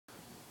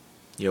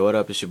Yo, what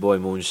up? It's your boy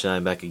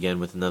Moonshine back again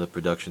with another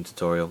production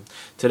tutorial.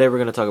 Today we're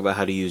going to talk about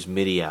how to use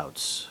MIDI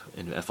outs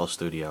in FL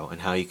Studio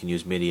and how you can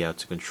use MIDI out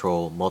to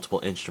control multiple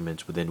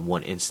instruments within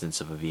one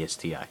instance of a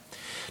VSTi.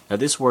 Now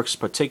this works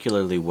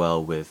particularly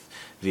well with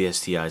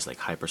VSTis like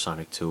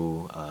Hypersonic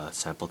 2,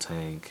 Sample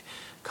Tank,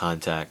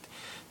 Contact.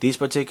 These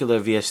particular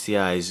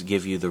VSTis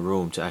give you the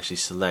room to actually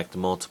select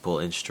multiple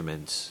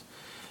instruments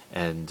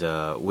and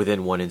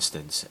within one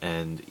instance,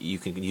 and you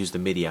can use the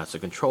MIDI outs to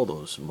control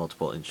those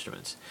multiple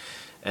instruments.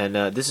 And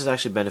this is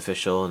actually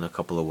beneficial in a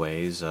couple of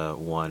ways.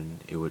 One,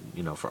 it would,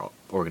 for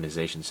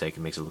organization's sake, it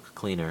makes it look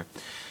cleaner.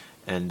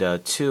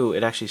 And two,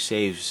 it actually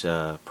saves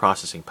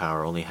processing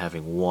power, only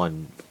having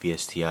one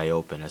VSTi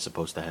open as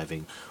opposed to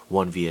having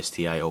one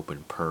VSTi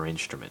open per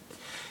instrument.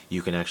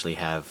 You can actually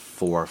have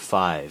 4 or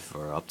 5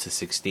 or up to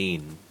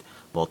 16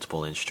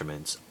 multiple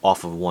instruments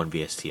off of one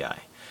VSTi.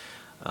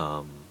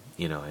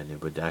 And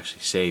it would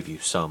actually save you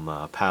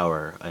some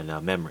power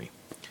and memory,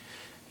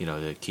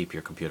 to keep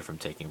your computer from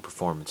taking a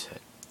performance hit.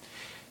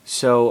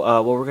 So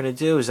what we're going to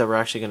do is that we're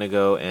actually going to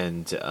go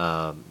and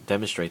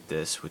demonstrate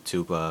this with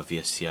two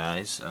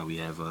VSTis. We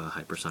have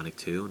Hypersonic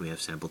 2 and we have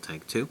Sample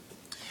Tank 2.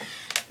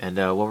 And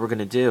what we're going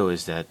to do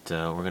is that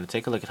we're going to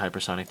take a look at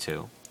Hypersonic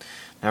 2.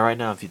 Now right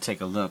now, if you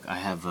take a look, I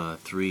have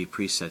 3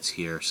 presets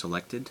here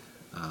selected.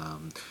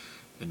 And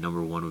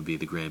number 1 would be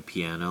the grand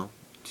piano,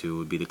 2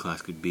 would be the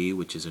classic B,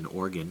 which is an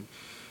organ,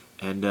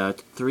 and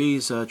 3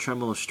 is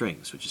tremolo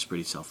strings, which is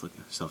pretty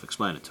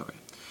self-explanatory.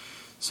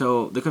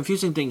 So the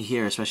confusing thing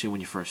here, especially when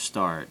you first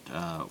start,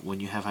 when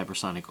you have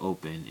Hypersonic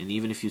open, and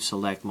even if you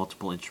select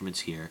multiple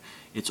instruments here,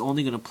 it's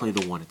only going to play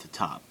the one at the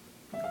top.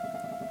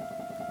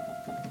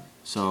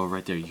 So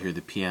right there, you hear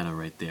the piano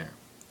right there.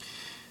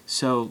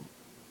 So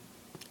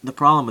the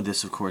problem with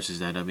this, of course, is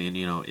that,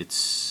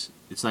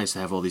 it's nice to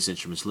have all these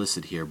instruments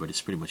listed here, but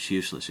it's pretty much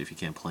useless if you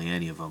can't play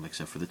any of them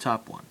except for the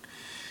top one.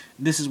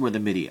 This is where the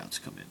MIDI outs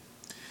come in.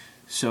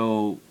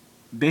 So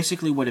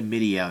basically what a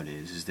MIDI out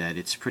is that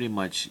it's pretty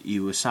much,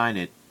 you assign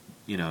it,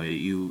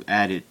 you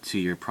add it to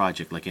your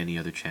project like any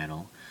other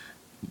channel,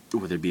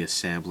 whether it be a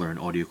sampler or an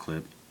audio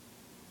clip.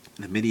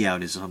 The MIDI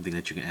out is something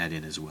that you can add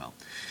in as well.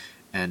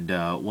 And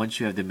once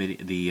you have the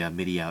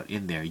MIDI out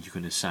in there, you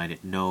can assign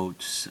it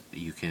notes.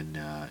 You can,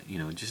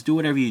 just do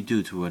whatever you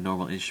do to a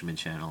normal instrument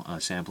channel, a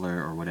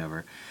sampler or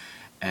whatever.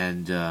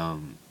 And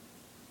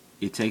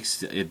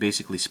it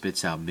basically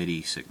spits out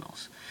MIDI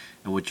signals.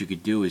 And what you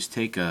could do is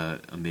take a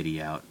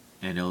MIDI out,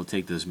 and it'll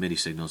take those MIDI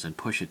signals and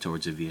push it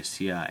towards a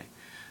VSTi.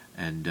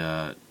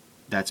 And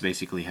that's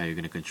basically how you're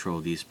going to control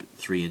these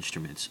 3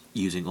 instruments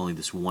using only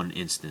this one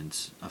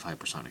instance of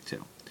Hypersonic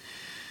 2.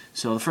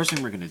 So the first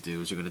thing we're going to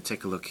do is we're going to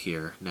take a look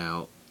here.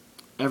 Now,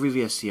 every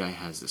VSTi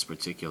has this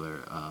particular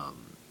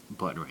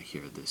button right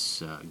here,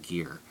 this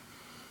gear.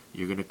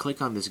 You're going to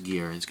click on this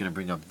gear, and it's going to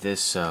bring up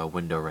this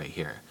window right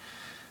here.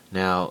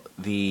 Now,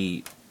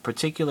 the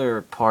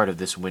particular part of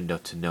this window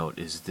to note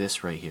is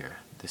this right here,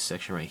 this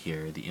section right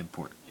here, the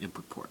input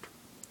port.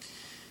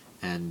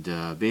 And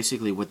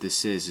basically what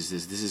this is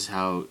this is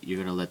how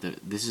you're going to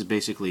this is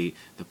basically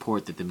the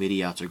port that the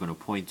MIDI outs are going to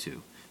point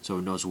to, so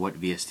it knows what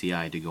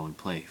VSTi to go and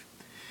play.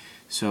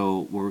 So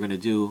what we're going to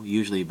do,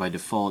 usually by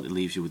default it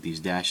leaves you with these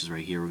dashes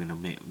right here. We're going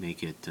to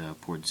make it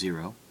port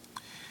 0,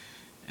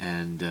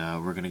 and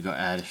we're going to go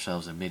add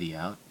ourselves a MIDI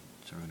out.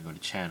 So we're going to go to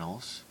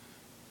channels,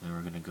 and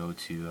we're going to go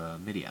to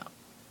MIDI out,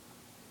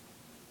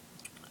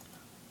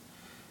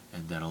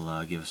 and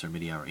that'll give us our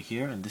MIDI out right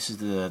here. And this is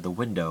the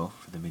window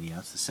for the MIDI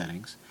outs, the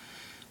settings.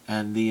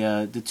 And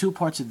the 2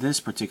 parts of this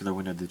particular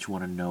window that you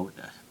want to note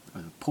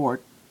are the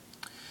port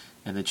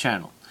and the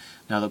channel.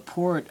 Now the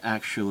port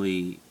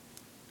actually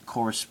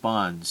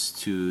corresponds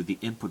to the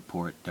input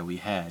port that we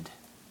had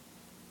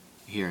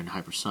here in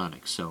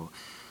Hypersonic. So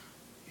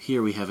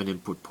here we have an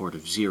input port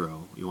of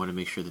 0. You want to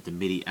make sure that the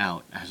MIDI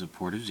out has a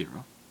port of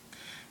 0.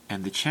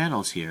 And the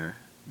channels here,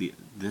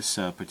 this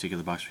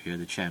particular box right here,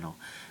 the channel,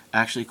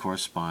 actually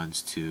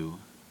corresponds to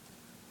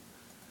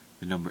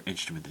the number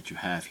instrument that you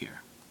have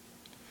here.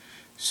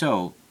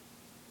 So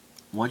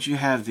once you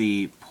have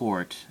the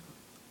port,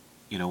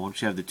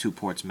 once you have the 2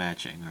 ports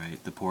matching,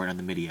 right, the port on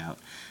the MIDI out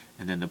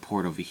and then the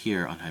port over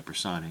here on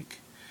Hypersonic,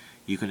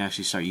 you can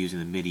actually start using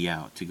the MIDI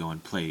out to go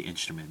and play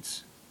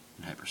instruments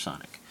in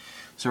Hypersonic.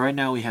 So right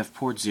now we have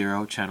port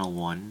 0, channel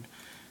 1.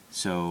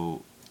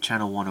 So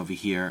channel 1 over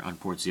here on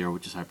port 0,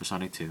 which is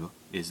Hypersonic 2,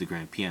 is the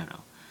grand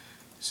piano.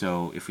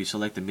 So if we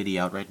select the MIDI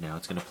out right now,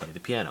 it's going to play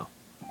the piano.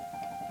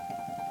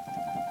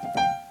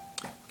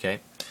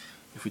 Okay.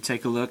 If we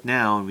take a look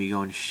now and we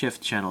go and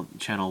shift channel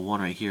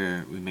 1 right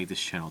here, we make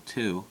this channel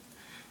 2,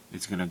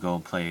 it's going to go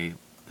and play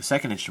the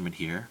second instrument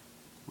here,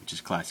 which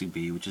is classic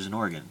B, which is an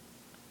organ.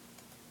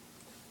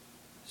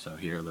 So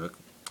here, look,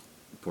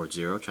 port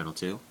 0, channel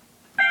 2.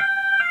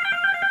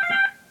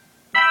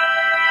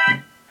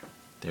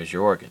 There's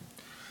your organ.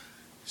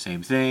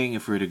 Same thing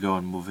if we were to go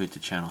and move it to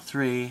channel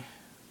 3.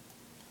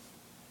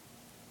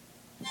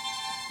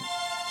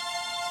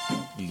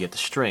 You get the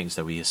strings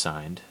that we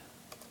assigned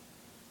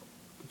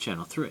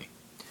channel 3.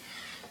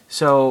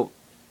 So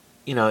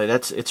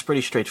it's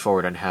pretty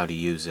straightforward on how to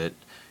use it.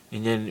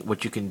 And then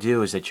what you can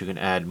do is that you can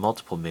add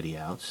multiple MIDI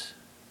outs,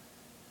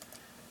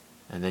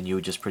 and then you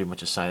would just pretty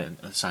much assign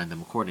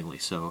them accordingly.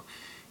 So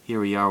here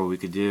we are. What we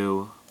could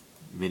do,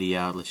 MIDI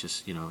out. Let's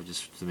just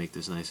just to make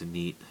this nice and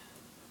neat,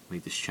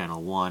 make this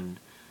channel 1.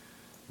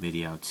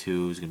 MIDI out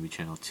 2 is going to be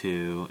channel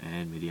 2,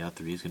 and MIDI out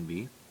 3 is going to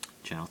be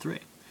channel 3.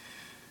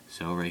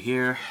 So right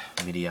here,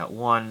 MIDI out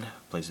 1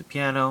 plays the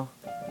piano,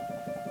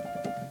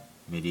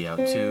 MIDI out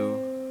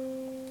 2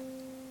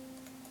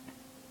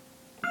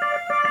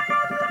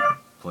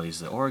 plays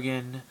the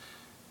organ,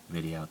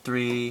 MIDI out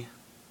 3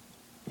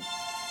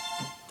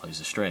 plays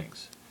the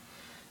strings.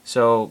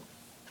 So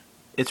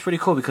it's pretty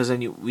cool because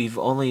then we've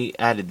only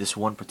added this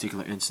one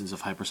particular instance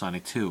of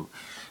Hypersonic 2.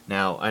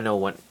 Now I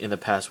know in the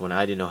past when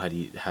I didn't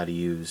know how to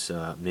use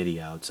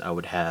MIDI outs, I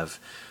would have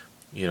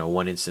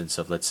one instance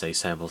of, let's say,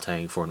 sample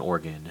tank for an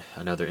organ,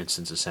 another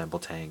instance of sample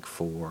tank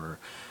for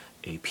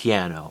a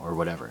piano or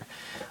whatever.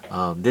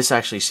 This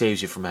actually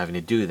saves you from having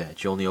to do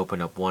that. You only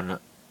open up one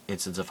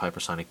instance of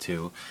Hypersonic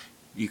 2.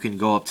 You can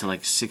go up to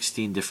like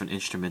 16 different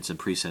instruments and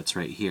presets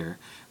right here,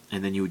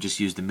 and then you would just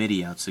use the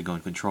MIDI outs to go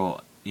and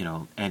control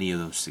any of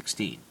those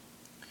 16.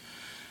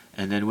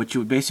 And then what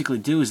you would basically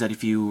do is that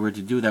if you were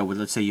to do that with,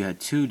 let's say you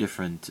had 2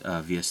 different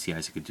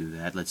VSTIs that could do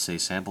that, let's say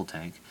sample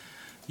tank,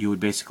 you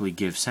would basically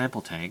give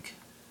sample tank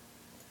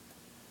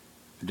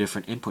a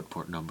different input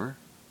port number.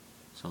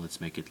 So let's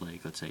make it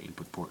like, let's say,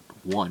 input port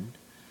 1.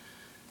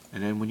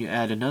 And then when you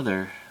add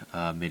another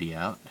MIDI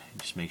out,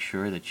 just make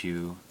sure that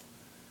you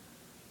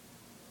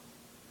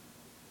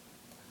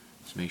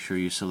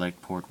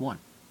select port 1.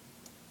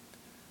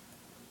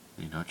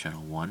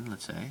 Channel 1,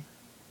 let's say.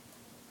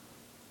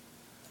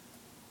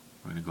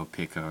 We're going to go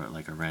pick a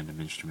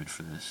random instrument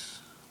for this.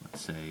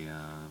 Let's say,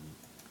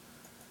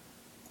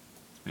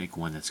 make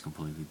one that's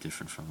completely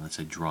different from, let's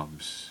say,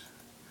 drums.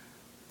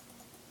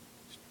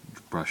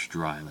 Brush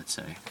dry, let's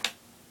say.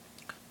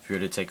 If you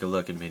were to take a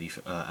look at MIDI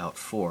out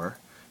 4,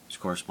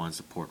 which corresponds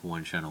to port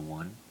 1, channel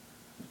 1.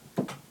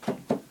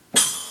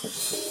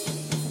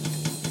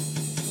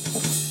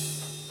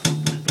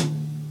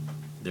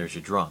 There's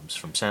your drums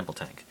from sample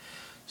tank.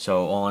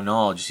 So all in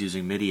all, just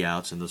using MIDI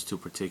outs and those 2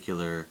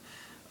 particular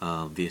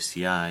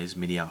VSTIs,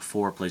 MIDI out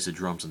 4 plays the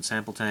drums and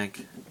sample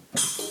tank.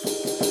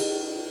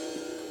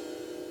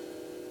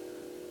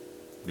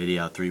 MIDI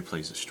out 3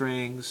 plays the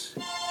strings.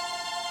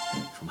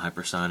 From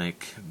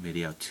Hypersonic,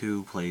 MIDI out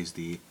 2 plays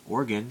the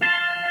organ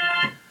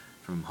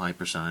from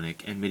Hypersonic,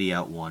 and MIDI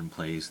out 1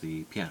 plays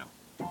the piano.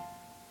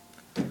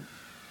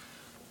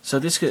 So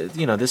this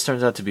this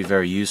turns out to be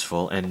very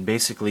useful, and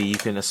basically you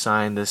can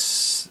assign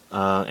this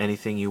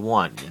anything you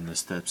want in the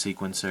step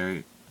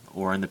sequencer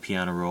or in the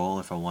piano roll.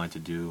 If I wanted to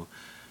do,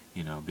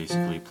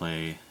 basically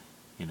play,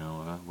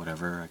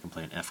 whatever, I can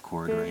play an F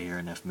chord right here,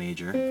 an F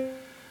major,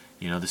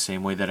 the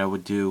same way that I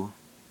would do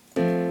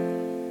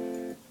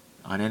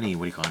on any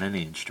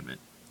any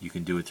instrument. You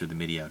can do it through the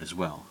MIDI out as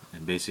well.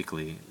 And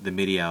basically the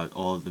MIDI out,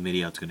 all the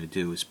MIDI out's going to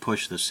do is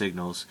push the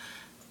signals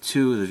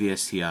to the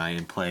VSTi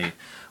and play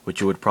what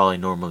you would probably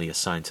normally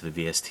assign to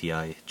the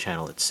VSTi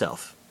channel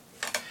itself.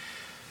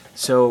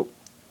 So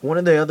one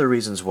of the other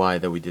reasons why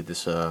that we did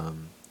this,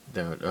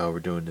 we're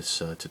doing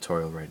this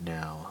tutorial right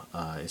now,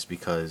 is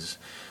because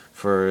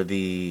for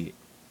the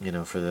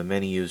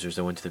many users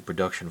that went to the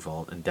production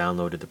vault and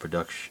downloaded the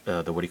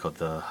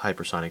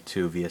Hypersonic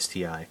 2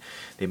 VSTi,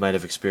 they might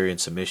have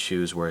experienced some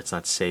issues where it's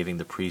not saving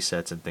the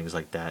presets and things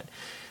like that.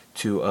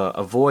 To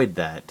avoid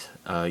that,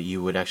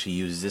 you would actually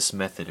use this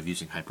method of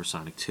using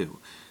Hypersonic 2,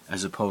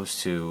 as opposed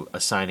to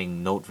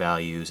assigning note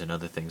values and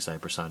other things to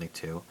Hypersonic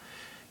 2.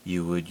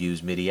 You would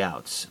use MIDI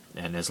outs,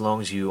 and as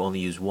long as you only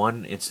use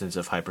one instance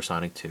of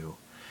Hypersonic 2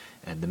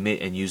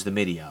 and use the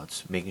MIDI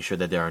outs, making sure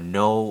that there are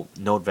no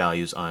note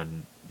values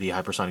on the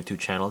Hypersonic 2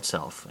 channel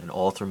itself, and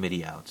all through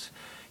MIDI outs,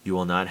 you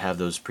will not have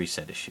those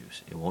preset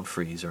issues. It won't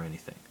freeze or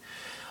anything.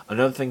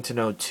 Another thing to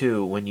note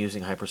too when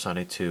using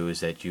Hypersonic 2 is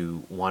that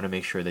you want to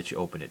make sure that you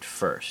open it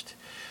first.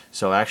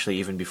 So actually,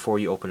 even before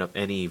you open up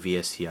any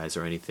VSTIs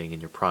or anything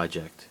in your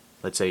project,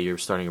 let's say you're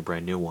starting a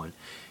brand new one,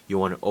 you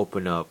want to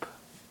open up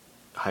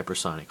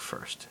Hypersonic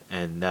first,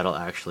 and that'll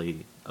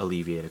actually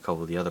alleviate a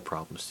couple of the other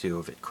problems too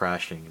of it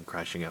crashing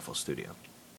FL Studio.